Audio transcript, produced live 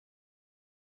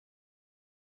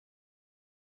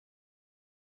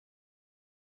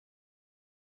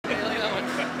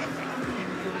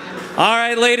All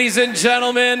right, ladies and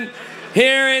gentlemen,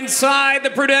 here inside the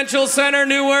Prudential Center,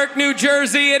 Newark, New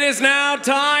Jersey, it is now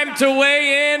time to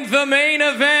weigh in the main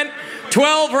event.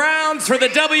 12 rounds for the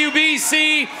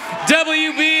WBC,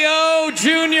 WBO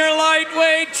Junior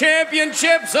Lightweight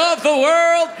Championships of the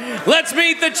World. Let's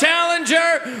meet the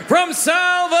challenger from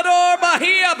Salvador,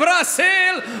 Bahia,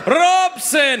 Brazil,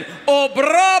 Robson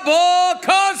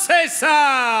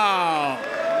Conceicao.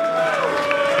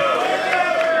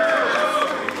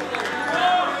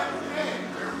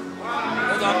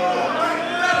 Hold on.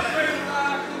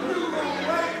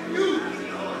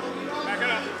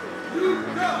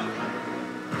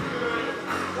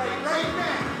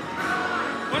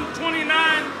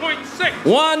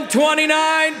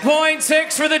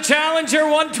 129.6 for the challenger,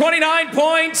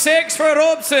 129.6 for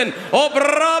Robson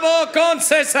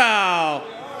Conceicao.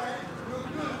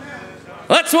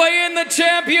 Let's weigh in the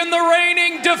champion, the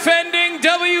reigning, defending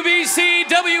WBC,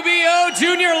 WBO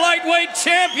Junior Lightweight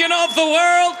Champion of the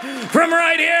World, from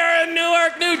right here in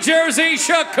Newark, New Jersey,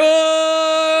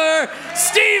 Shakur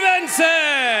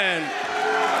Stevenson.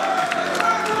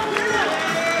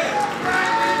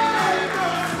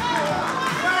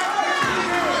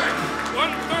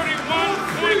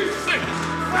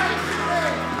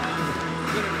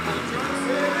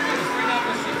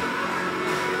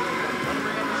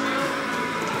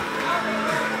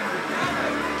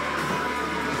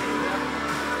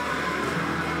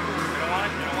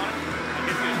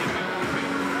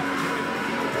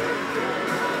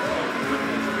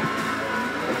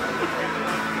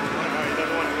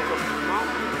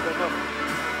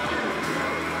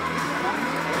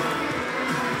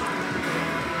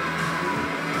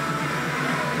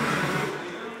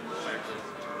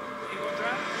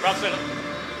 Robson. To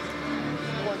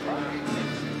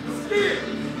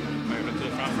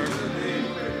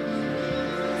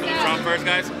the front first,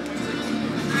 guys.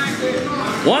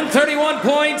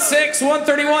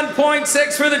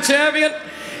 131.6 for the champion.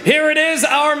 Here it is,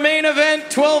 our main event,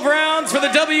 12 rounds for the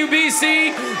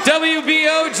WBC,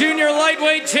 WBO Junior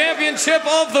Lightweight Championship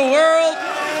of the World.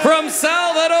 From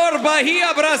Salvador,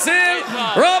 Bahia, Brazil,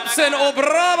 Robson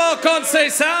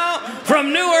Conceicao.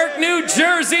 From Newark, New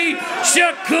Jersey,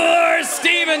 Shakur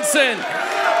Stevenson.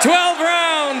 12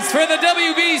 rounds for the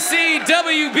WBC,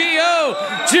 WBO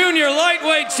Junior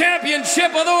Lightweight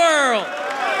Championship of the World.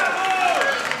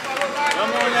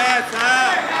 Come on, lads.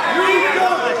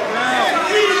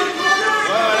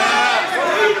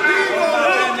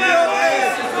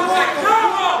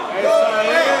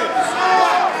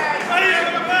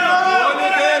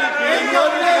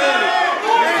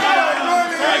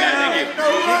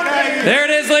 There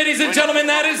it is, ladies and gentlemen.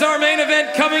 That is our main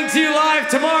event, coming to you live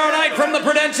tomorrow night from the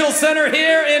Prudential Center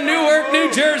here in Newark,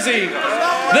 New Jersey.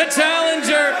 The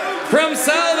challenger from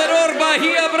Salvador,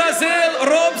 Bahia, Brazil,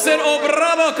 Robson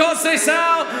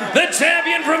Conceicao. The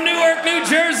champion from Newark, New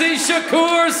Jersey,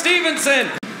 Shakur Stevenson.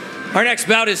 Our next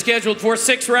bout is scheduled for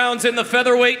 6 rounds in the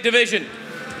featherweight division.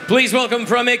 Please welcome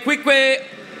from Iquique,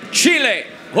 Chile,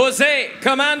 Jose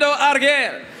Comando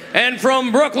Arguel. And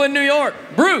from Brooklyn, New York,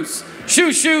 Bruce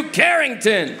Shushu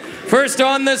Carrington. First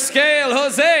on the scale,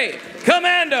 Jose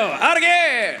Comando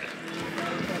Arguel.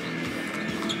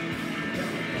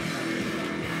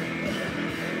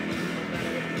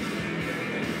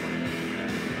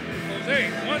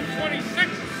 Jose,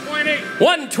 126.8.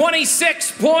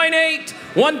 126.8.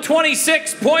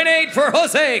 126.8 for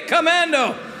Jose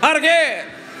Comando Arguel.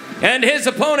 And his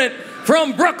opponent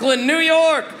from Brooklyn, New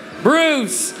York,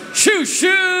 Bruce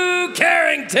Shushu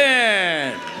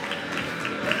Carrington.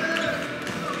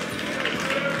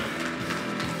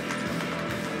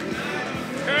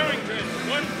 Carrington,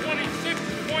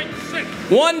 126.6.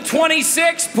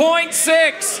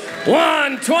 126.6.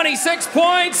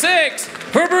 126.6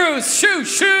 for Bruce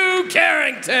Shushu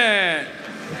Carrington.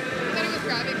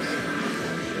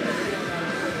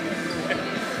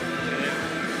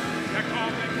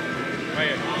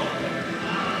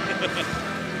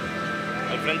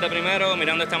 Al frente primero,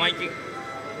 mirando esta Mikey.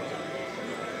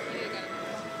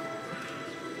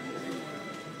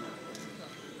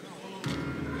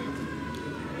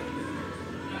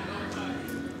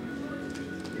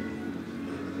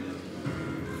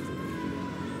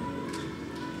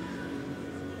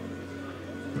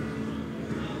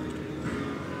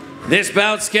 This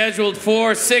bout scheduled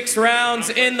for 6 rounds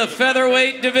in the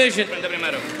featherweight division.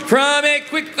 From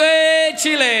Iquique,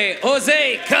 Chile,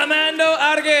 Jose Comando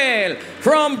Arguel.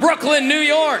 From Brooklyn, New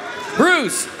York,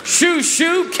 Bruce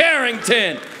Shushu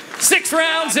Carrington. 6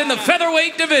 rounds in the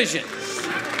featherweight division.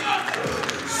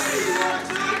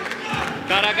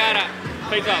 Cara a cara,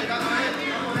 face off.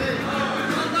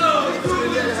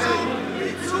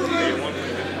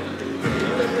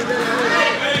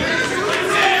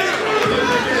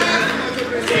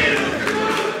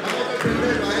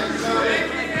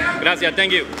 Gracias,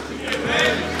 thank you.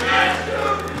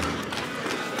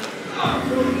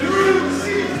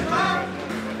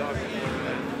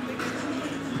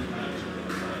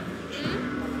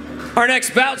 Our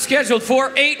next bout scheduled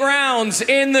for 8 rounds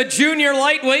in the junior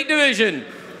lightweight division.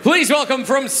 Please welcome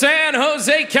from San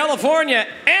Jose, California,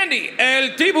 Andy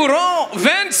El Tiburon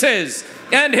Vences,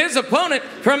 and his opponent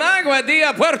from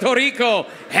Aguadilla, Puerto Rico,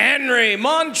 Henry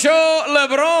Moncho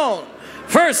Lebron.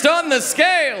 First on the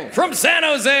scale from San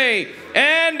Jose,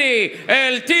 Andy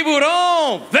El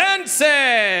Tiburon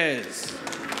Vences.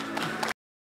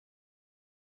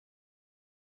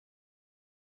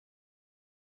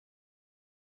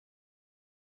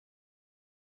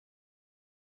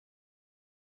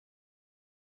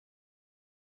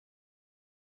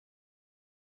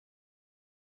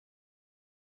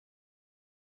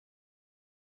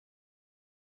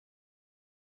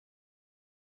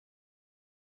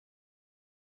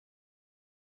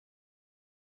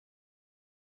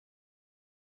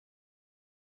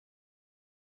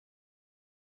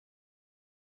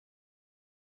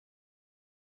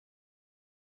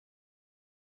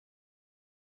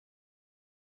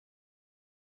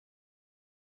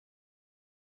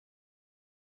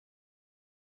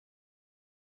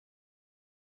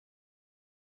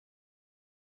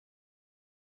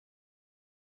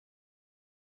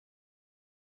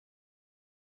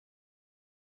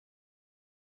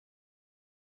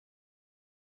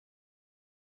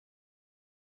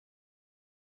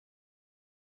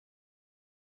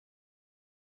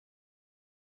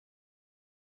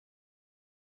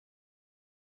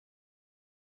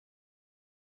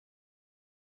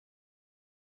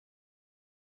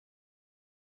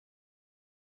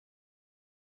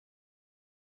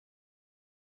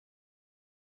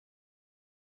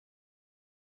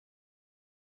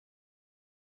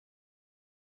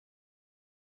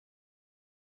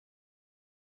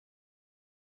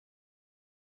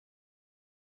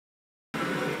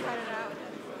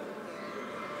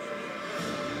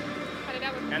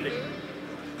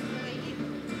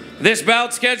 This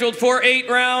bout scheduled for 8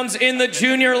 rounds in the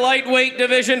junior lightweight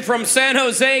division from San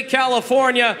Jose,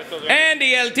 California,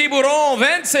 Andy El Tiburon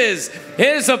Vences.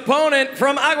 His opponent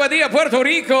from Aguadilla, Puerto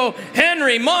Rico,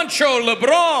 Henry Moncho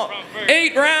Lebron.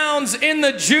 8 rounds in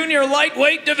the junior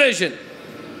lightweight division.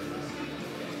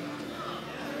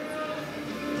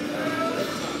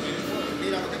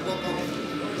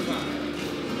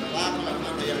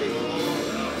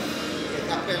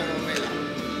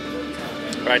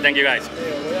 All right, thank you guys.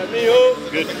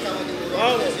 Good.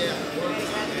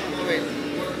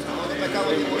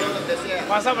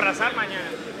 Vas a abrazar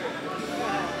mañana.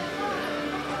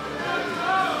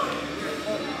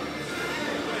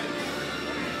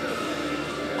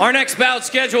 Our next bout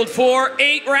scheduled for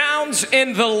 8 rounds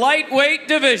in the lightweight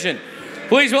division.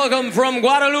 Please welcome from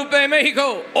Guadalupe,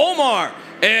 Mexico, Omar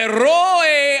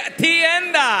Eroe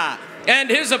Tienda, and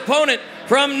his opponent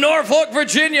from Norfolk,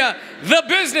 Virginia, the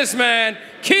businessman,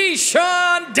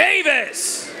 Keyshawn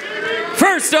Davis.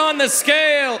 First on the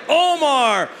scale,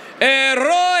 Omar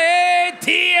Eroe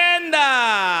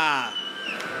Tienda.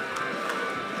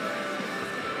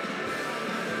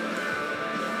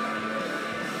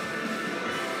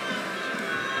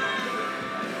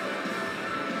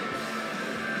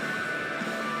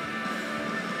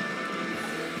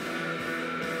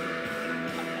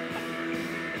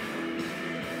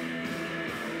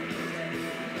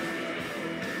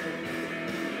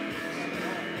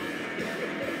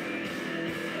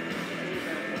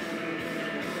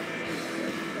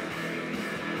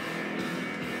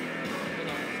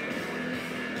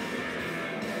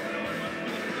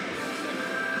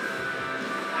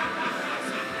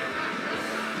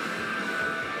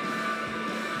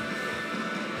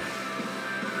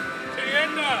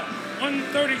 Tienda,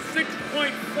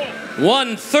 136.4.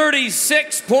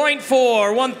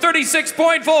 136.4.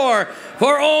 136.4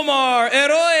 for Omar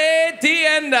Eroe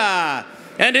Tienda.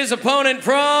 And his opponent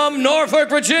from Norfolk,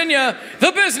 Virginia,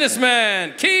 the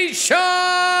businessman,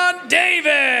 Keyshawn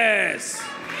Davis.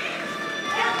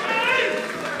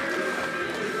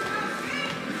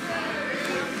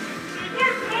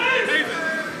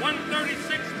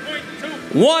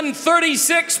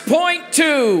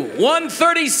 136.2.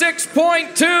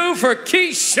 136.2 for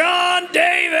Keyshawn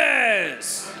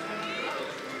Davis.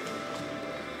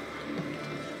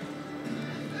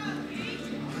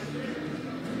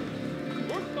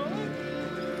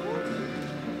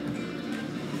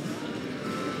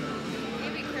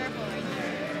 Be careful right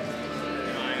there.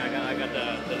 I got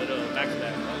the little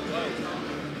backstep.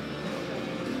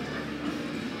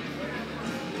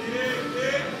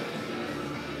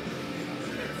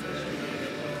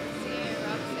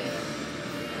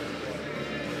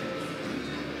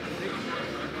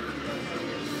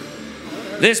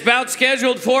 This bout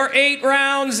scheduled for 8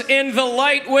 rounds in the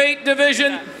lightweight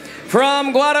division.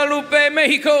 From Guadalupe,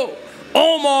 Mexico,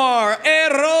 Omar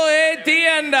Eroe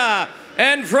Tienda.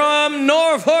 And from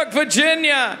Norfolk,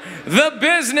 Virginia, the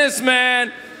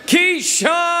businessman,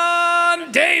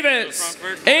 Keyshawn Davis.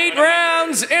 8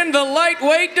 rounds in the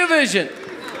lightweight division.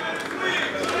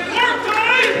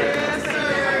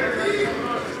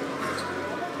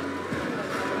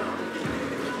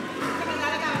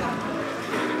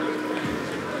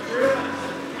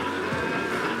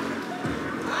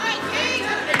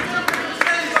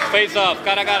 Face off,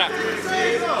 cara a cara.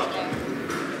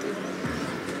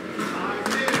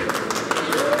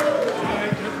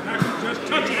 Just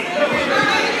touch it.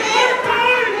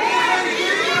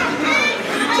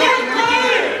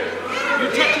 You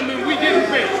touch him and we get him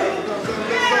face.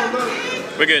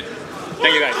 We're good.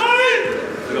 Thank you guys.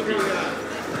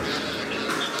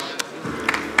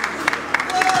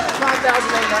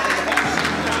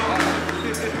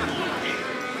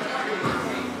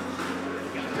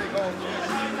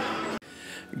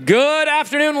 Good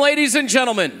afternoon, ladies and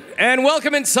gentlemen, and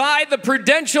welcome inside the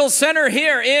Prudential Center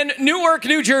here in Newark,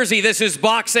 New Jersey. This is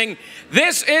boxing.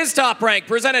 This is Top Rank,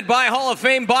 presented by Hall of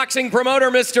Fame boxing promoter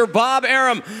Mr. Bob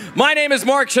Arum. My name is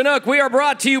Mark Chinook. We are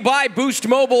brought to you by Boost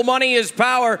Mobile. Money is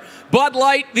power. Bud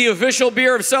Light, the official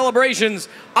beer of celebrations.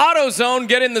 AutoZone,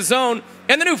 get in the zone.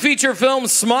 And the new feature film,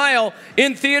 Smile,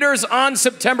 in theaters on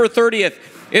September 30th.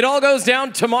 It all goes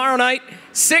down tomorrow night,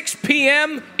 6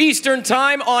 p.m. Eastern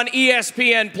Time on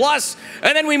ESPN+.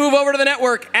 And then we move over to the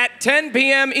network at 10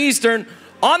 p.m. Eastern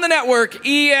on the network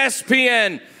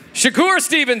ESPN. Shakur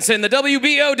Stevenson, the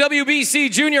WBO WBC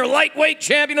Junior Lightweight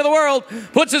Champion of the World,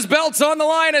 puts his belts on the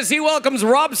line as he welcomes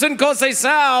Robson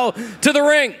Conceicao to the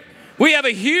ring. We have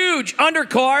a huge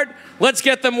undercard. Let's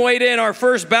get them weighed in. Our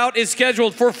first bout is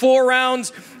scheduled for 4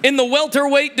 rounds in the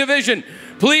welterweight division.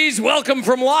 Please welcome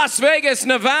from Las Vegas,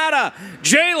 Nevada,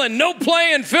 Jalen "No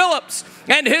Playin' Phillips,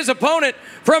 and his opponent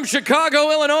from Chicago,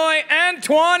 Illinois,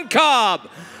 Antoine Cobb.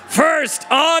 First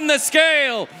on the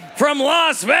scale from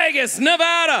Las Vegas,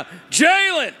 Nevada,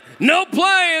 Jalen "No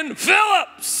Playin'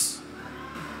 Phillips."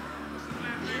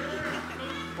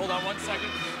 Hold on 1 second.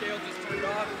 The scale just turned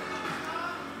off.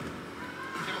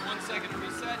 Give it 1 second to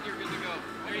reset. You're good to go.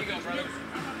 There you go, brother.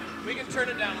 We can turn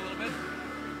it down a little bit.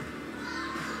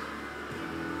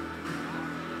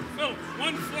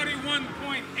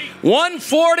 141.8.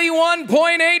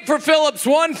 141.8 for Phillips,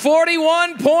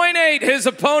 141.8. His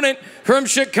opponent from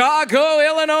Chicago,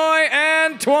 Illinois,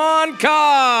 Antoine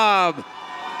Cobb.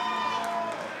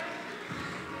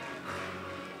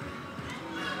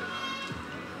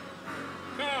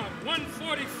 Cobb,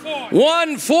 144.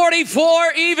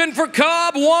 144 even for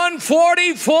Cobb,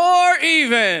 144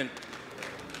 even.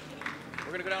 We're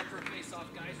going to go down for a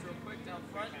face-off, guys, real quick down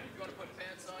front. If you want to put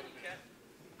pants on, you can.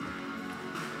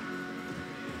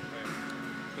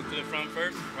 Look to the front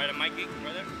first. Right at Mikey,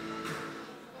 right there.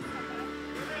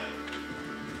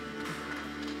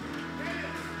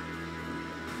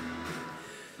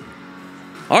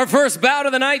 Our first bout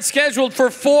of the night scheduled for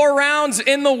 4 rounds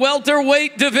in the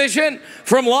welterweight division.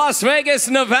 From Las Vegas,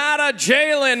 Nevada,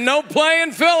 Jalen "No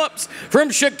Playin' Phillips. From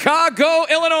Chicago,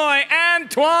 Illinois,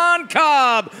 Antoine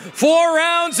Cobb. 4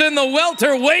 rounds in the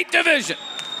welterweight division.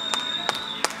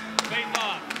 Face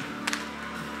off.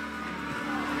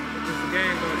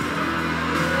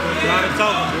 A lot of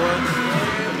talking, boy.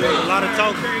 A lot of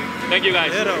talking. Thank you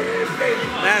guys. Yeah, though.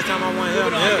 Last time I went here,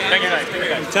 I'm here. Thank you guys. Thank you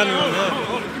guys. I'm telling you, I'm here.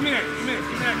 Hold on, give me that.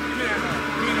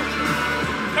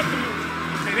 Cut the music.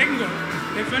 Hey, they can go.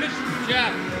 They finished?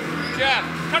 Jab, jab.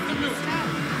 Cut the music.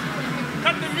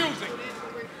 Cut the music.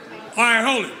 All right,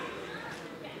 hold it.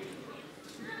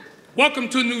 Welcome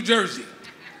to New Jersey.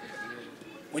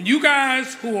 When you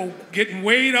guys who are getting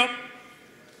weighed up,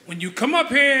 when you come up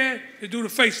here to do the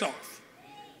face-off,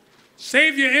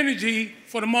 save your energy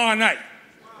for tomorrow night.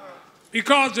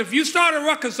 Because if you start a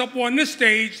ruckus up on this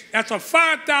stage, that's a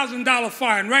 $5,000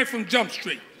 fine right from Jump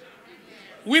Street.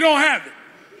 We don't have it.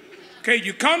 Okay,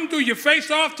 you come, do your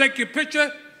face-off, take your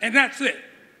picture, and that's it.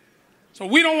 So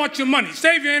we don't want your money.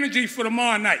 Save your energy for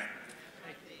tomorrow night.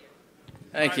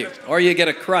 Thank you. Or you get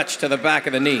a crutch to the back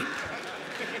of the knee.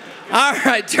 All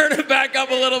right, turn it back up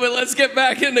a little bit. Let's get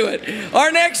back into it.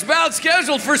 Our next bout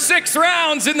scheduled for 6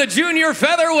 rounds in the junior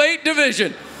featherweight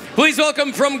division. Please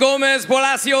welcome from Gomez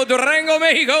Palacio, Durango,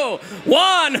 Mexico,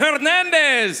 Juan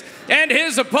Hernandez, and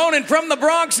his opponent from the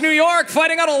Bronx, New York,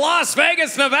 fighting out of Las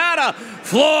Vegas, Nevada,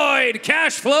 Floyd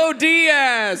Cashflow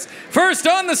Diaz. First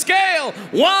on the scale,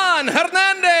 Juan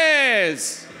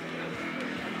Hernandez.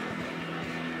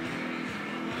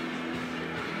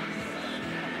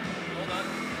 Hold on.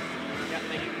 Yeah,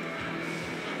 thank you.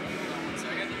 1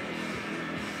 second.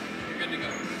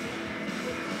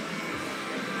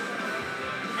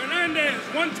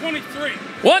 123.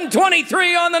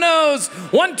 123 on the nose.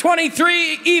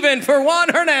 123 even for Juan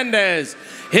Hernandez.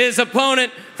 His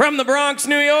opponent from the Bronx,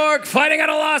 New York, fighting out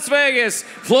of Las Vegas,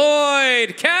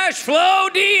 Floyd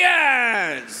Cashflow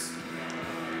Diaz.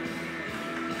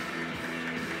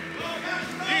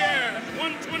 Diaz,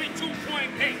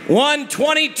 122.8.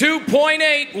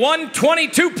 122.8.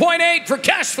 122.8 for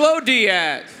Cashflow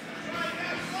Diaz.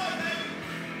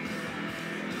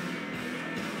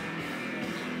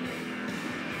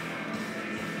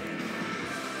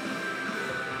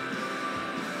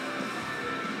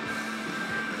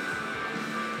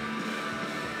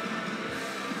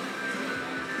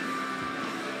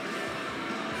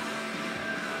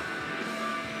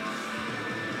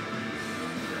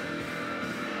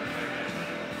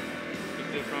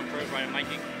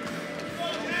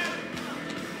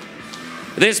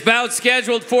 This bout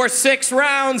scheduled for 6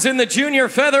 rounds in the junior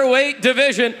featherweight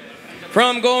division.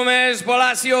 From Gomez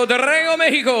Palacio de Rego,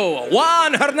 Mexico,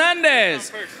 Juan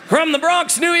Hernandez. From the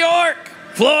Bronx, New York,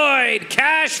 Floyd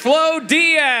Cashflow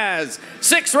Diaz.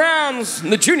 6 rounds in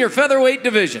the junior featherweight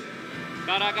division.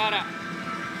 Cara.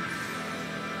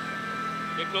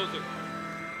 Get closer.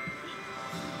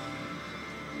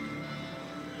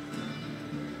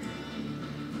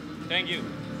 Thank you.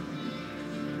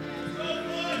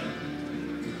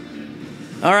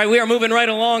 All right, we are moving right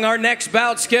along. Our next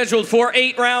bout scheduled for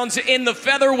 8 rounds in the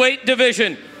featherweight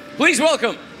division. Please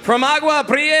welcome from Agua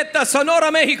Prieta,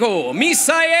 Sonora, Mexico,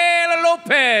 Misael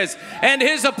Lopez, and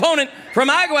his opponent from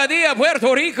Aguadilla,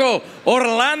 Puerto Rico,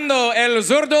 Orlando El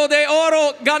Zurdo de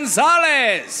Oro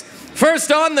Gonzalez.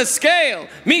 First on the scale,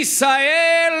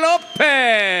 Misael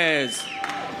Lopez.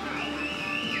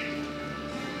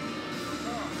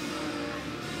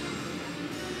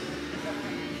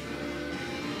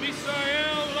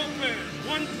 Misael Lopez,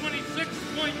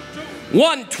 126.2.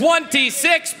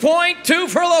 126.2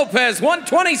 for Lopez,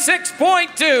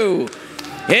 126.2.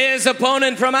 His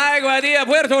opponent from Aguadilla,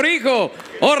 Puerto Rico,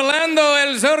 Orlando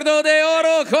El Zurdo de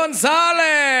Oro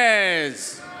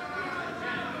Gonzalez.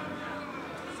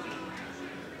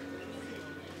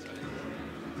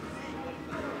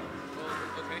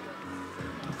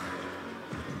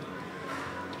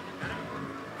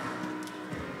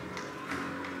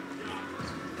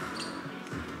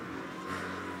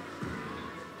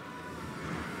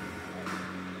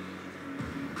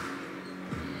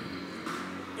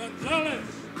 Gonzalez,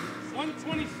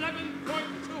 127.2.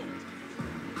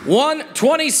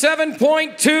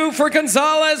 127.2 for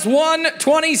Gonzalez,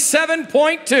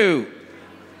 127.2.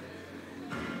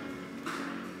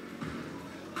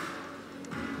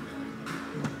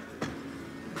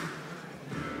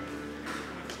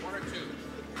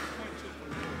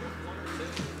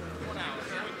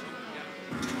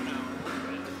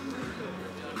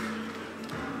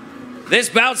 This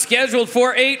bout scheduled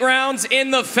for 8 rounds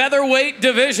in the featherweight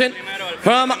division.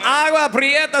 From Agua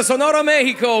Prieta, Sonora,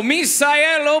 Mexico,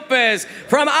 Misael Lopez.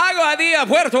 From Aguadilla,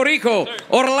 Puerto Rico,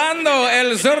 Orlando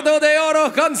El Zurdo de Oro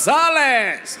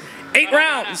Gonzalez. 8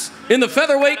 rounds in the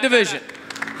featherweight division.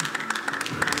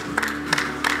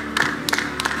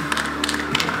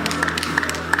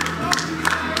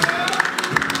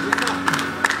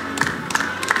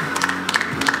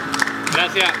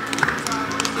 Gracias.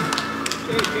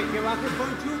 Que baje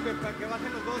Ponchu, que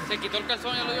bajen los dos. Se quitó el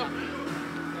calzón, ya lo dio.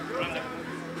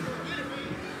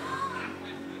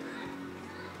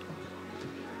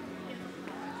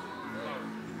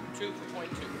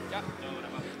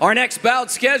 Our next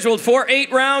bout scheduled for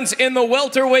 8 rounds in the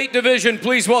welterweight division.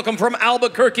 Please welcome from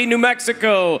Albuquerque, New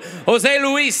Mexico, Jose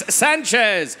Luis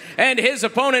Sanchez, and his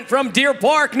opponent from Deer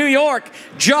Park, New York,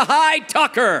 Jahai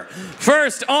Tucker.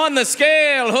 First on the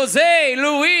scale, Jose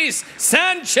Luis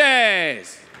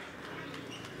Sanchez.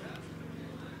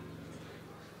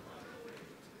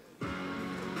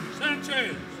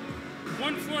 Sanchez,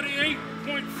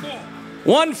 148.4.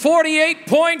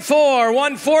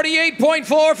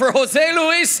 148.4 for Jose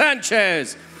Luis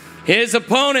Sanchez. His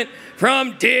opponent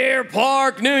from Deer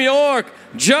Park, New York,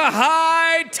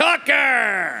 Jahai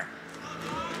Tucker.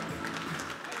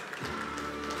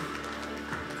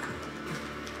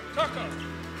 Tucker,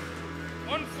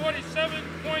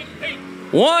 147.8.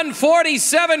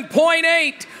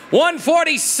 147.8.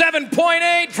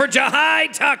 147.8 for Jahai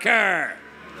Tucker.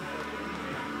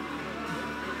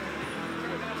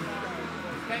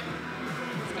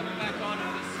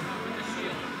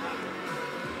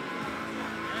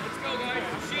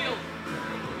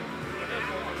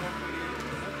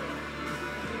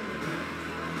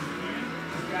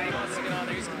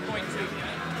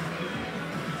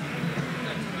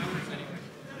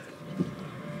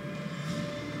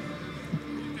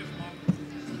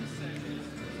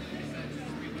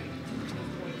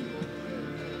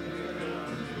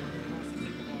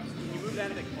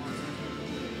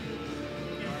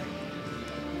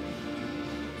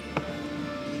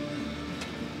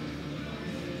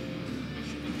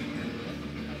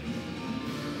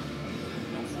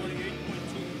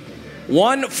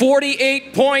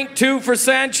 148.2 for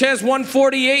Sanchez,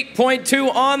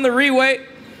 148.2 on the reweight.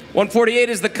 148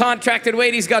 is the contracted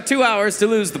weight. He's got 2 hours to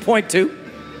lose the .2.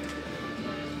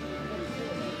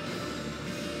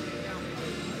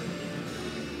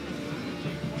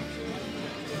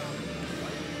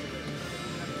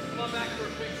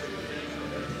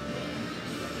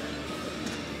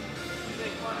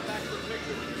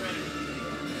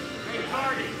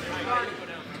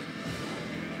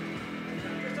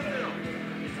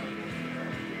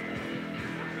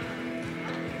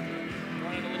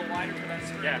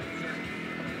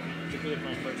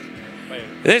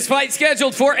 This fight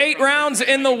scheduled for 8 rounds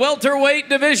in the welterweight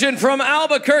division. From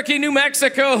Albuquerque, New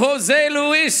Mexico, Jose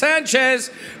Luis Sanchez.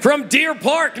 From Deer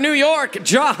Park, New York,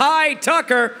 Jahai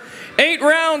Tucker. 8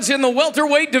 rounds in the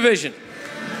welterweight division.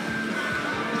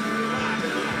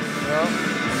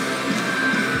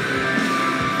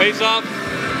 Face off.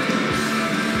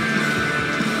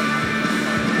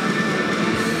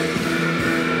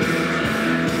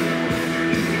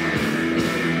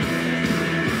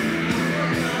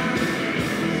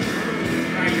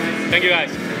 Thank you,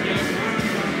 guys.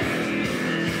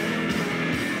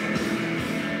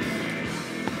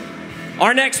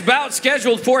 Our next bout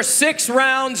scheduled for 6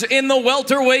 rounds in the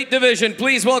welterweight division.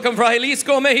 Please welcome from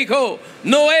Jalisco, Mexico,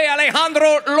 Noe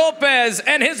Alejandro Lopez,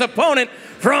 and his opponent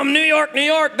from New York, New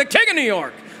York, the King of New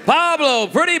York, Pablo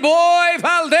Pretty Boy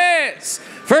Valdez.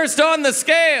 First on the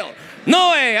scale,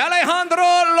 Noe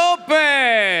Alejandro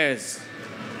Lopez.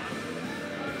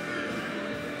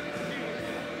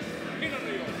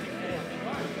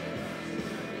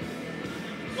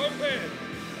 Lopez,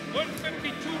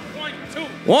 152.2.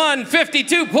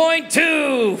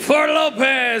 152.2 for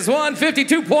Lopez,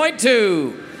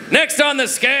 152.2. Next on the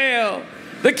scale,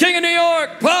 the King of New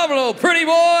York, Pablo Pretty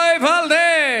Boy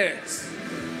Valdez.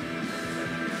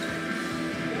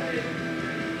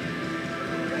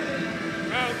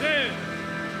 Valdez,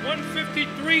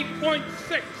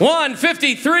 153.6.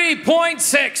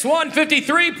 153.6,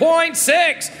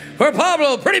 153.6 for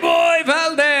Pablo Pretty Boy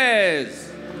Valdez.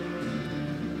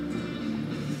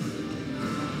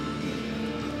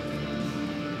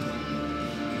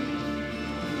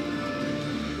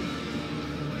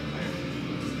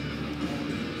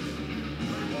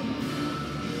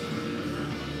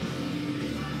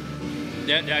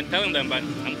 Yeah, I'm telling them, but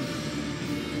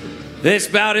This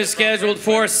bout is scheduled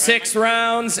for 6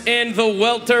 rounds in the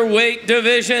welterweight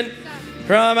division.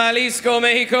 From Jalisco,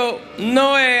 Mexico,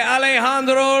 Noe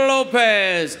Alejandro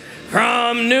Lopez.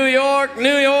 From New York,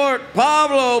 New York,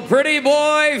 Pablo Pretty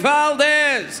Boy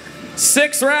Valdez.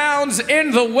 6 rounds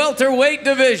in the welterweight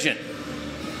division.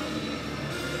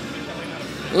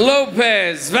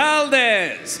 Lopez,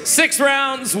 Valdez, 6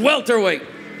 rounds welterweight.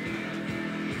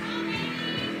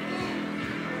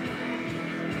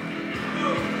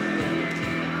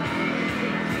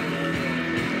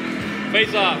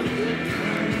 face off.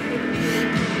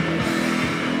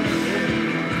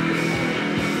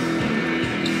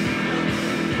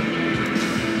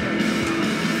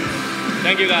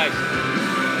 Thank you, guys.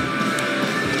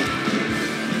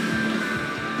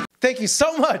 Thank you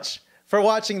so much for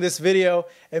watching this video,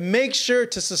 and make sure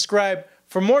to subscribe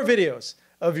for more videos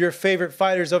of your favorite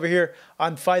fighters over here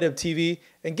on Fight Up TV,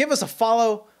 and give us a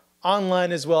follow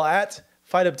online as well at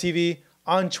Fight Up TV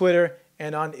on Twitter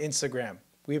and on Instagram.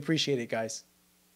 We appreciate it, guys.